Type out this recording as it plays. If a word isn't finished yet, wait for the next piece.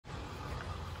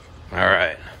All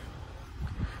right.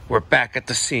 We're back at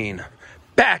the scene.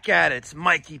 Back at it. It's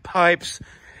Mikey Pipes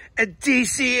and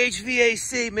DC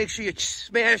HVAC. Make sure you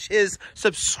smash his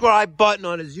subscribe button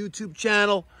on his YouTube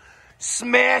channel.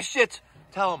 Smash it.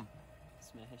 Tell him.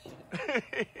 Smash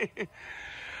it.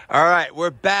 All right. We're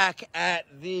back at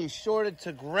the shorted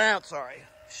to ground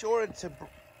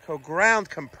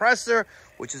compressor,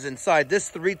 which is inside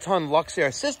this 3-ton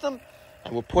Luxair system.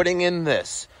 And we're putting in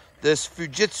this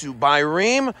Fujitsu by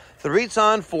Rheem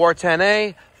 3-ton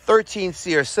 410A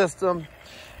 13-seer system.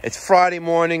 It's Friday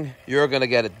morning. You're going to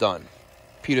get it done.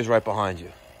 Peter's right behind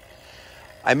you.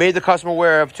 I made the customer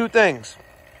aware of 2 things.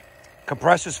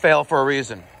 Compressors fail for a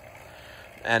reason.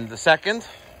 And the second,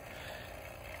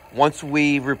 once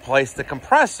we replace the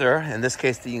compressor, in this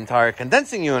case the entire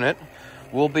condensing unit,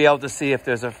 we'll be able to see if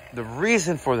there's the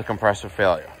reason for the compressor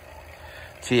failure.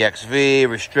 TXV,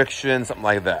 restriction, something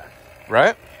like that.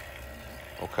 Right?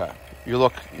 Okay. You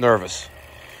look nervous.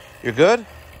 You're good?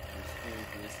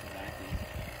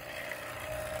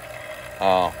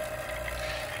 Oh.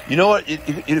 You know what?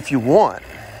 If you want,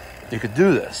 you could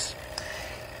do this.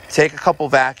 Take a couple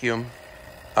vacuum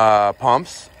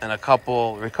pumps and a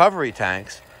couple recovery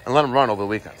tanks and let them run over the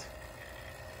weekend.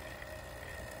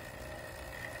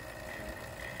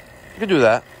 You could do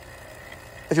that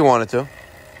if you wanted to.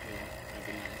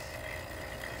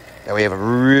 That way you have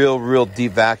a real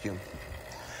deep vacuum.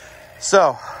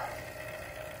 So,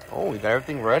 we got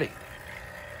everything ready.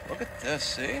 Look at this,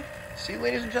 see? See,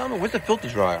 ladies and gentlemen, where's the filter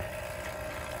dryer?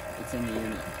 It's in the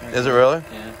unit. Right. Is it really?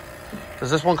 Yeah.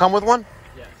 Does this one come with one?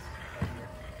 Yes.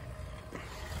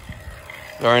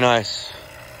 Very nice.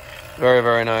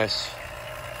 Very nice.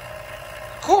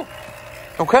 Cool.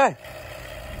 Okay.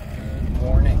 Good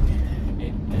morning.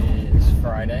 It is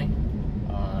Friday,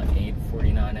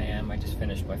 8:49 a.m. I just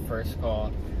finished my first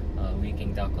call.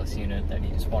 Leaking ductless unit that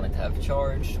he just wanted to have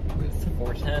charged with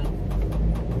 410.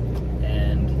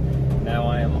 And now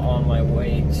I am on my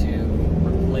way to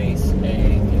replace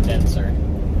a condenser.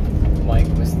 Mike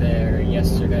was there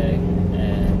yesterday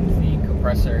and the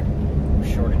compressor was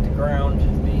shorted to ground.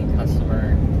 The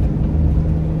customer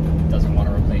doesn't want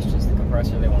to replace just the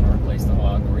compressor, they want to replace the whole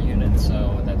outdoor unit,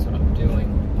 so that's what I'm doing.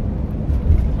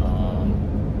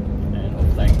 And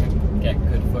hopefully I can get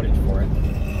good footage for it.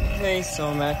 Okay, so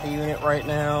I'm at the unit right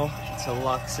now. It's a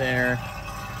Luxair,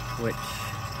 which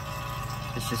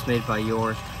is just made by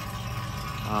York.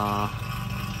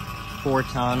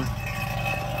 4-ton.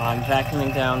 I'm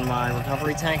vacuuming down my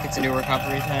recovery tank. It's a new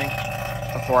recovery tank.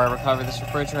 Before I recover this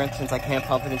refrigerant, since I can't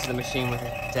pump it into the machine with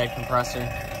a dead compressor.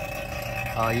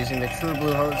 Using the True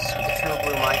Blue hose with the True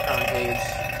Blue micron gauge.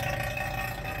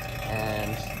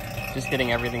 And just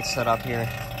getting everything set up here.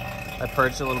 I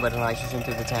purged a little bit of nitrogen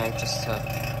through the tank just to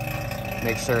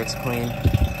make sure it's clean,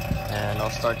 and I'll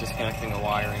start disconnecting the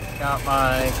wiring. Got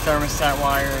my thermostat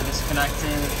wire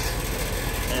disconnected,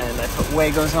 and I put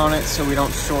Wagos on it so we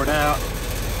don't short out.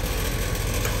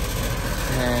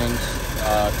 And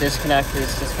disconnect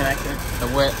is disconnected, the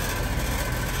whip.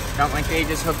 Got my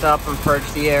gauges hooked up and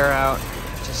purged the air out.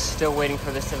 Just still waiting for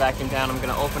this to vacuum down. I'm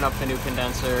gonna open up the new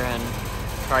condenser and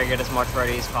try to get as much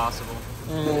ready as possible.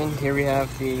 And here we have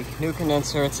the new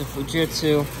condenser. It's a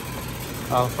Fujitsu.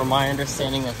 From my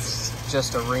understanding, that's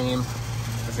just a Rheem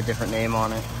with a different name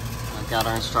on it. I've got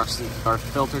our instructions, our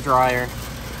filter dryer,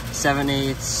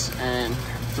 7/8 and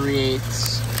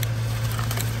 3/8,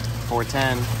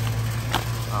 410,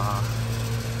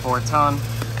 4-ton.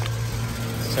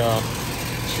 So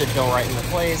should go right into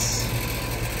place.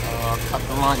 Cut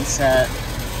the line set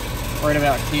right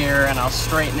about here, and I'll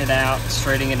straighten it out.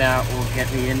 Straightening it out will get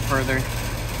me in further.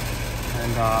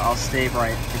 And I'll stave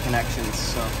right the connections,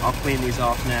 so I'll clean these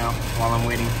off now while I'm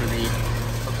waiting for the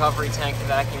recovery tank to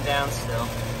vacuum down still.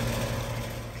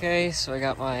 Okay, so I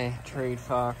got my Trade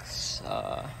Fox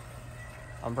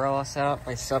umbrella set up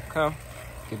by Supco.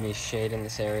 Give me shade in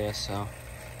this area so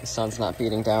the sun's not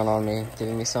beating down on me,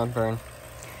 giving me sunburn.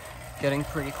 Getting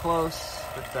pretty close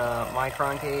with the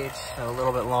micron gauge, so a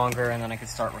little bit longer, and then I can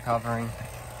start recovering.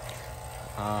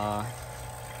 Yeah,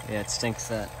 it stinks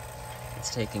that it's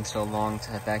taking so long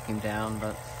to vacuum down,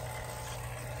 but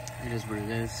it is what it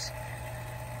is.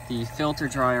 The filter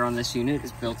dryer on this unit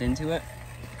is built into it.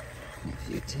 If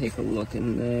you take a look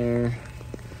in there,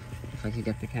 if I could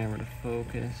get the camera to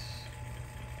focus,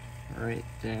 right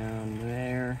down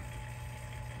there.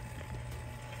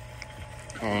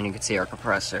 And you can see our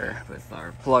compressor with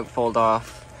our plug pulled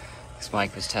off. This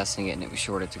Mike was testing it and it was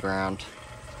shorted to ground.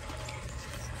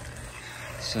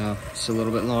 So just a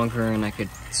little bit longer and I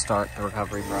could start the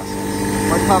recovery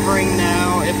process. Recovering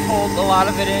now. It pulled a lot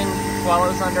of it in while it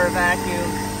was under a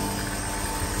vacuum.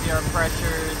 See our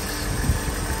pressures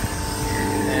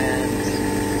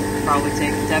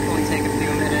definitely take a few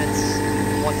minutes.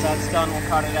 Once that's done, we'll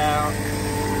cut it out,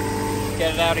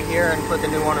 get it out of here, and put the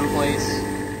new one in place.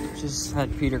 Just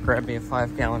had Peter grab me a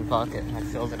 5-gallon bucket. I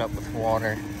filled it up with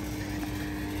water.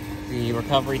 The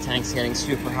recovery tank's getting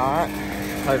super hot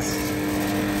because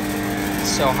it's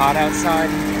so hot outside.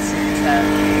 You can see it's at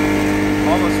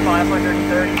almost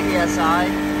 530 psi.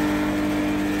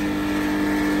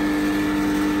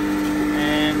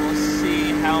 And we'll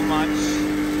see how much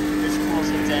this cools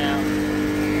it down.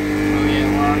 Oh yeah,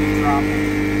 we're already dropping.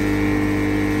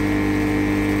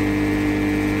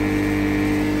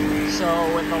 So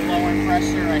with the lower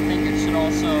pressure, I think it should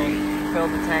also fill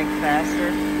the tank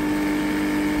faster.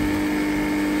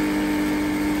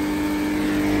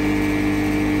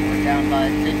 We're down by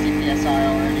 50 psi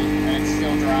already, and it's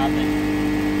still dropping.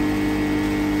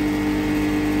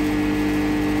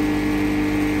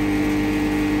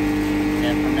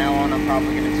 Yeah, from now on, I'm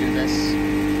probably going to do this. I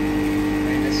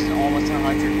mean, this is almost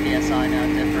 100 psi now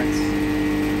difference.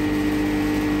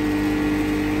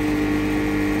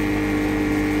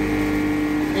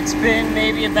 It's been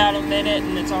maybe about a minute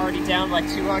and it's already down by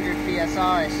 200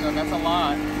 psi, so that's a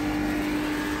lot.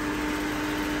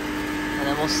 And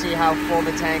then we'll see how full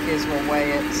the tank is, we'll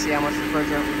weigh it, see how much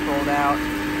refrigerant we pulled out,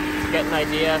 to get an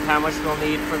idea of how much we'll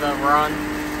need for the run,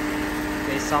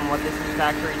 based on what this is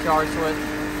factory charged with.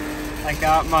 I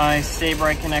got my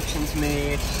stay-bright connections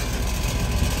made.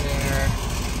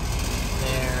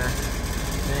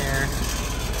 There.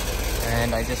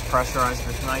 And I just pressurized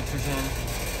with nitrogen.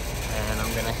 And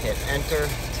I'm gonna hit enter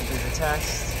to do the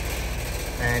test.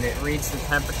 And it reads the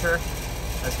temperature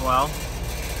as well.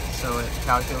 So it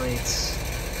calculates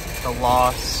the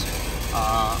loss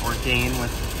or gain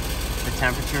with the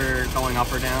temperature going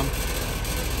up or down.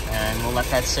 And we'll let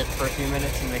that sit for a few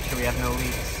minutes and make sure we have no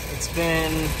leaks. It's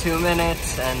been 2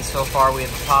 minutes and so far we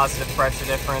have a positive pressure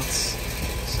difference.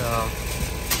 So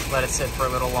let it sit for a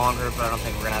little longer, but I don't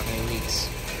think we're gonna have any leaks.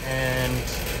 And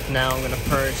now I'm going to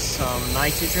purge some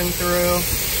nitrogen through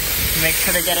to make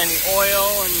sure to get any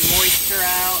oil and moisture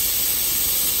out.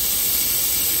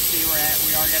 See,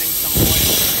 we are getting some oil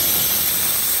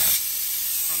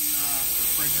from the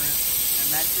refrigerant,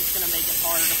 and that's just going to make it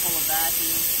harder to pull a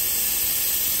vacuum.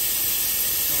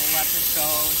 So we'll let this go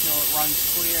until it runs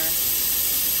clear.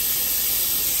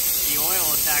 The oil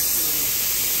has actually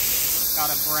got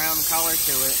a brown color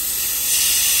to it.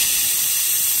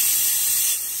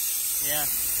 Yeah,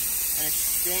 and it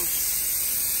stinks.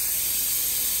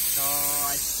 So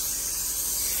I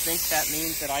think that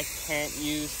means that I can't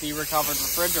use the recovered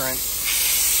refrigerant.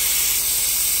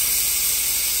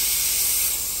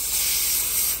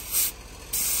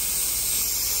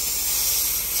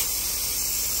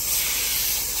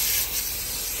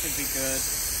 Should be good.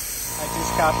 I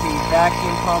just got the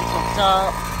vacuum pump hooked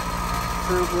up,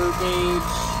 True Blue gauge,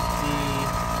 the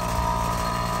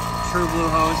True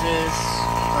Blue hoses,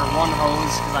 or one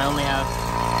hose, because I only have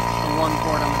the one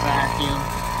port on the vacuum.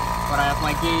 But I have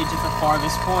my gauge at the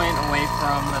farthest point away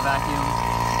from the vacuum,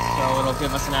 so it'll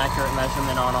give us an accurate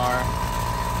measurement on our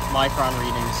micron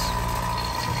readings.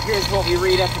 So here's what we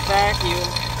read at the vacuum,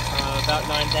 about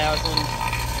 9,000.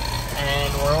 And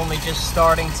we're only just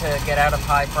starting to get out of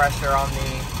high pressure on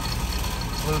the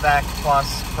Blueback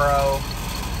Plus Pro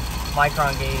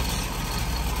micron gauge.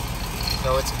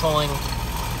 So it's pulling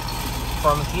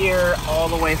from here all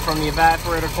the way from the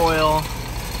evaporator coil,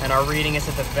 and our reading is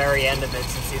at the very end of it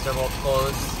since these are both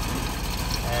closed.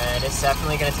 And it's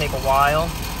definitely going to take a while.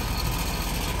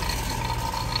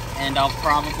 And I'll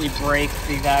probably break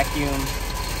the vacuum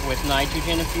with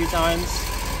nitrogen a few times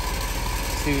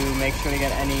to make sure to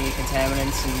get any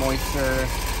contaminants and moisture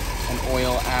and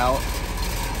oil out.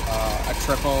 A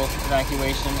triple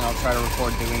evacuation. I'll try to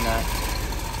record doing that.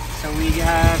 So we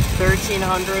have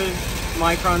 1,300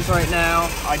 microns right now.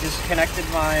 I just connected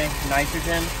my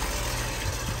nitrogen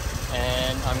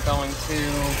and I'm going to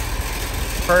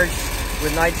purge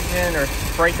with nitrogen, or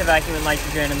break the vacuum with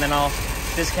nitrogen, and then I'll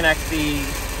disconnect the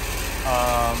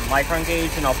micron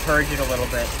gauge and I'll purge it a little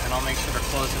bit, and I'll make sure to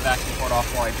close the vacuum port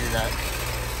off while I do that.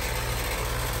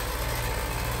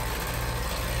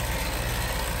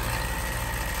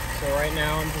 So right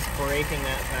now I'm just breaking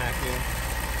that vacuum.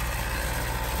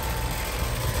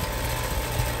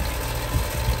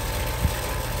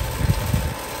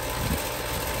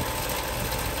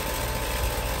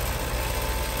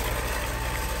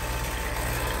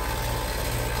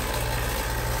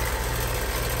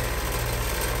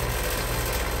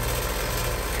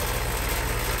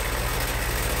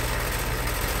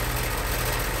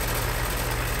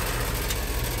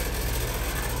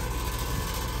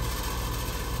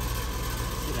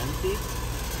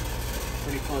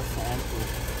 Pretty close to empty.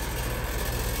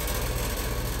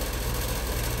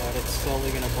 but it's slowly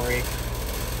going to break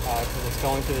because it's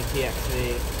going to the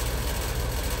TXV.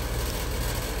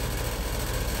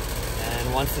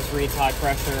 And once this reads high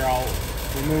pressure, I'll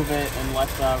remove it and let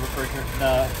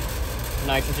the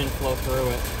nitrogen flow through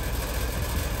it.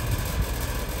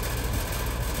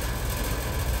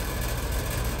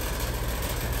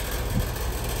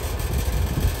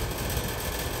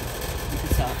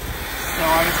 So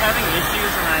I was having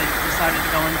issues and I decided to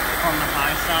go in from the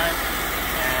high side,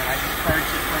 and I just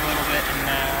purged it for a little bit, and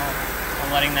now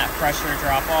I'm letting that pressure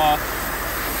drop off,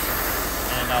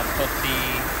 and I'll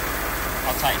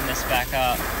tighten this back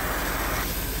up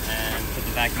and put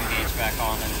the vacuum gauge back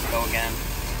on and go again.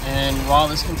 And while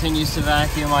this continues to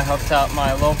vacuum, I hooked up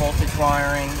my low voltage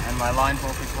wiring and my line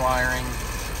voltage wiring,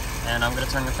 and I'm going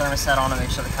to turn the thermostat on and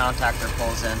make sure the contactor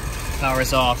pulls in.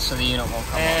 Power's off so the unit won't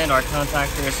come on. And our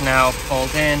contactor is now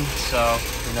pulled in, so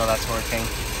we know that's working.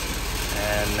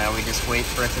 And now we just wait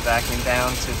for it to vacuum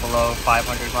down to below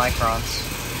 500 microns.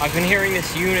 I've been hearing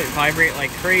this unit vibrate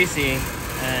like crazy,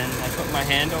 and I put my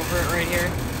hand over it right here,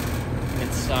 and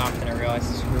it stopped, and I realized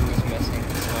the screw was missing.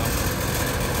 So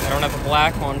I don't have a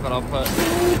black one, but I'll put...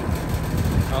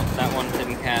 Oh, that one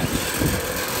didn't catch.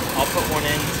 I'll put one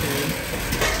in to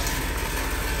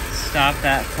stop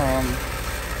that from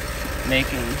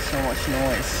making so much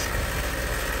noise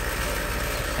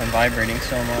and vibrating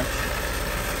so much.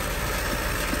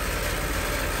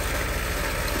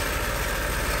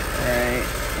 Right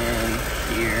in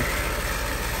here.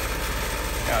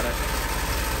 Got it.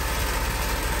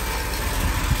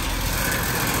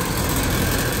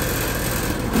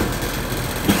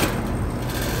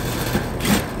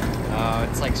 Oh,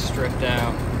 it's like stripped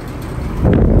out.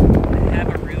 I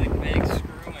have a really big screw.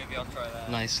 Maybe I'll try that.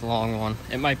 Nice long one.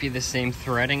 It might be the same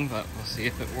threading, but we'll see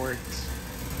if it works.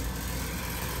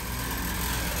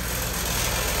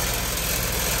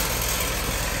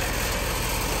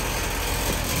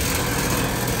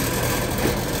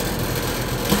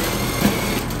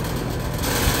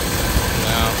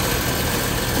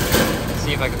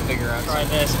 See if I can figure out. Try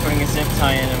this, putting a zip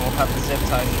tie in, and we'll cut the zip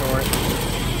tie short.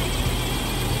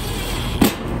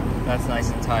 That's nice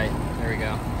and tight. There we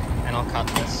go. And I'll cut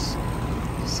this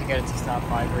just to get it to stop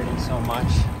vibrating so much.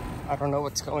 I don't know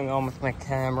what's going on with my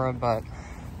camera, but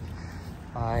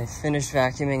I finished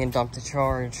vacuuming and dumped the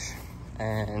charge,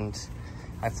 and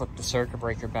I flipped the circuit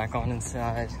breaker back on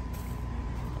inside,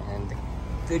 and the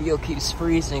video keeps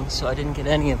freezing, so I didn't get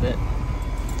any of it.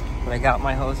 But I got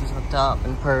my hoses hooked up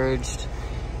and purged,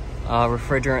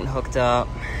 refrigerant hooked up,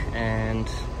 and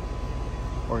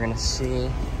we're gonna see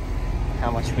how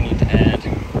much we need to add.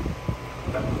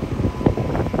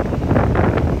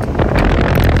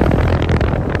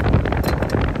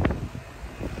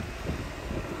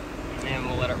 And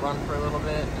we'll let it run for a little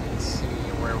bit and see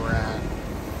where we're at.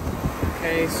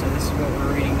 Okay, so this is what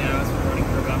we're reading now. It's been running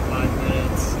for about 5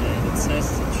 minutes, and it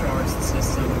says to charge the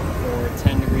system for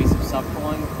 10 degrees of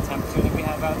subcooling with the temperature that we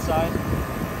have outside.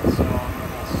 So I'm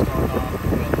going to start off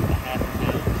with a half a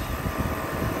pound.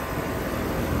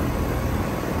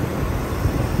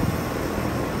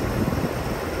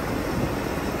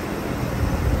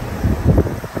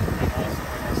 And also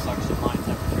bring our suction line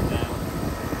temperature down.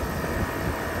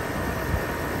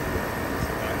 So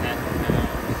about half a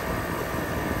pound.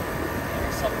 And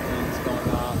our subcooling is going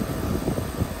up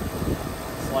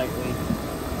slightly.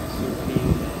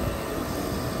 Superheat is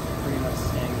pretty much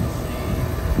staying the same.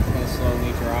 It's going to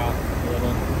slowly drop a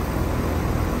little.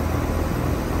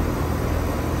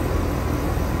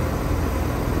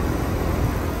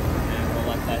 And we'll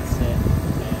let that sit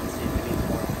and see if it needs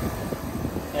more.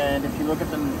 And if you look at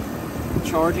the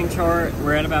charging chart,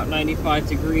 we're at about 95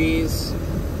 degrees.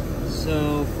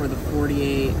 So for the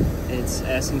 48, it's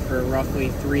asking for roughly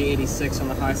 386 on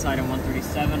the high side and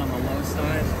 137 on the low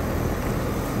side.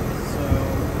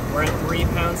 We're at 3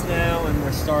 pounds now, and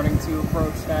we're starting to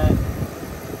approach that.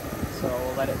 So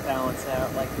we'll let it balance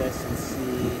out like this and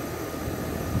see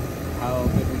how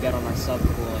good we get on our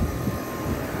subcooling.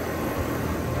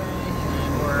 Okay,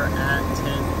 and we're at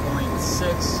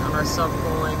 10.6 on our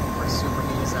subcooling. Our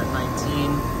superheat is at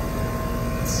 19.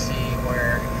 Let's see,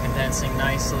 we're condensing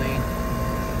nicely.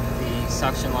 The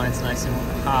suction line's nice and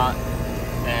hot.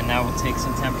 And now we'll take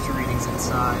some temperature readings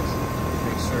inside to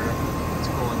make sure it's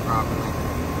cooling properly.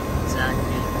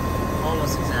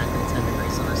 Almost exactly 10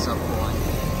 degrees on our subcooling.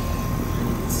 And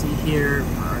you can see here,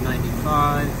 our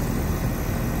 95,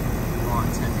 we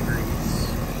want 10 degrees.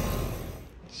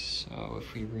 So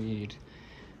if we read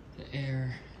the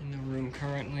air in the room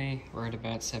currently, we're at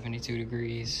about 72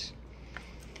 degrees.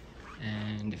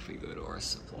 And if we go to our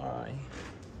supply,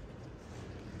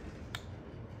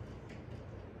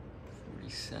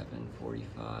 47,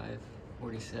 45,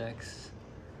 46.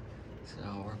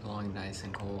 So we're blowing nice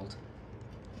and cold.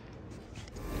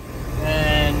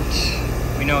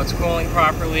 And we know it's cooling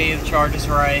properly, the charge is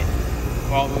right.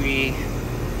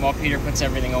 While Peter puts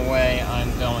everything away,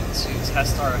 I'm going to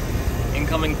test our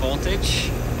incoming voltage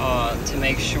to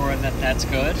make sure that that's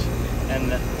good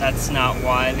and that that's not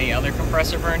why the other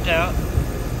compressor burnt out.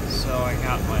 So I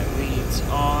got my leads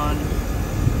on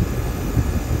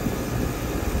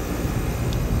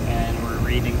and we're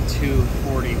reading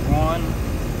 241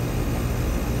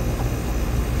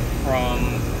 from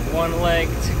one leg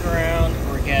to ground.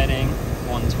 We're getting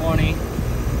 120,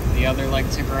 the other leg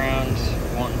to ground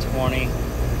 120.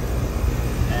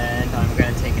 And I'm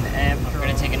going to take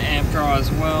an amp draw as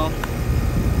well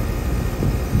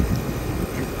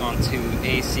onto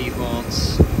AC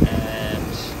volts and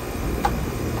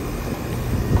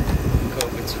go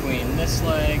between this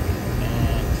leg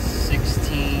and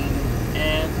 16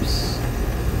 amps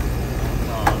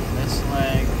on this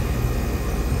leg,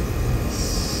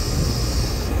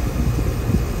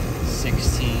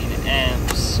 16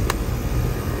 amps,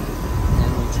 and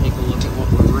we'll take a look at what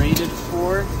we're rated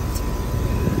for.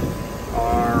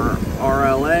 Our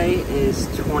RLA is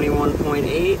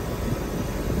 21.8,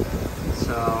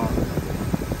 so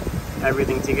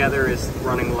everything together is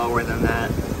running lower than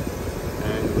that,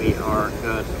 and we are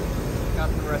good. Got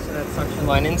the rest of that suction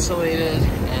line insulated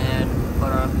and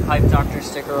put a pipe doctor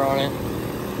sticker on it,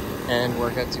 and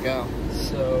we're good to go.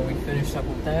 So we finished up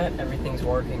with that. Everything's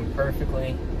working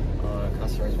perfectly.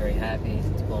 Customer's very happy.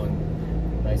 It's blowing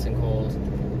nice and cold,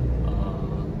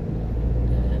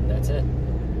 and that's it.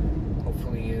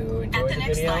 Hopefully you enjoyed the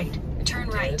video. Light, turn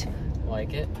right.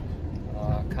 Like it.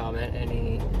 Comment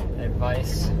any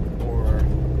advice or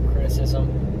criticism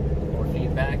or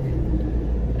feedback,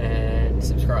 and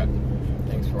subscribe.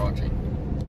 Thanks for watching.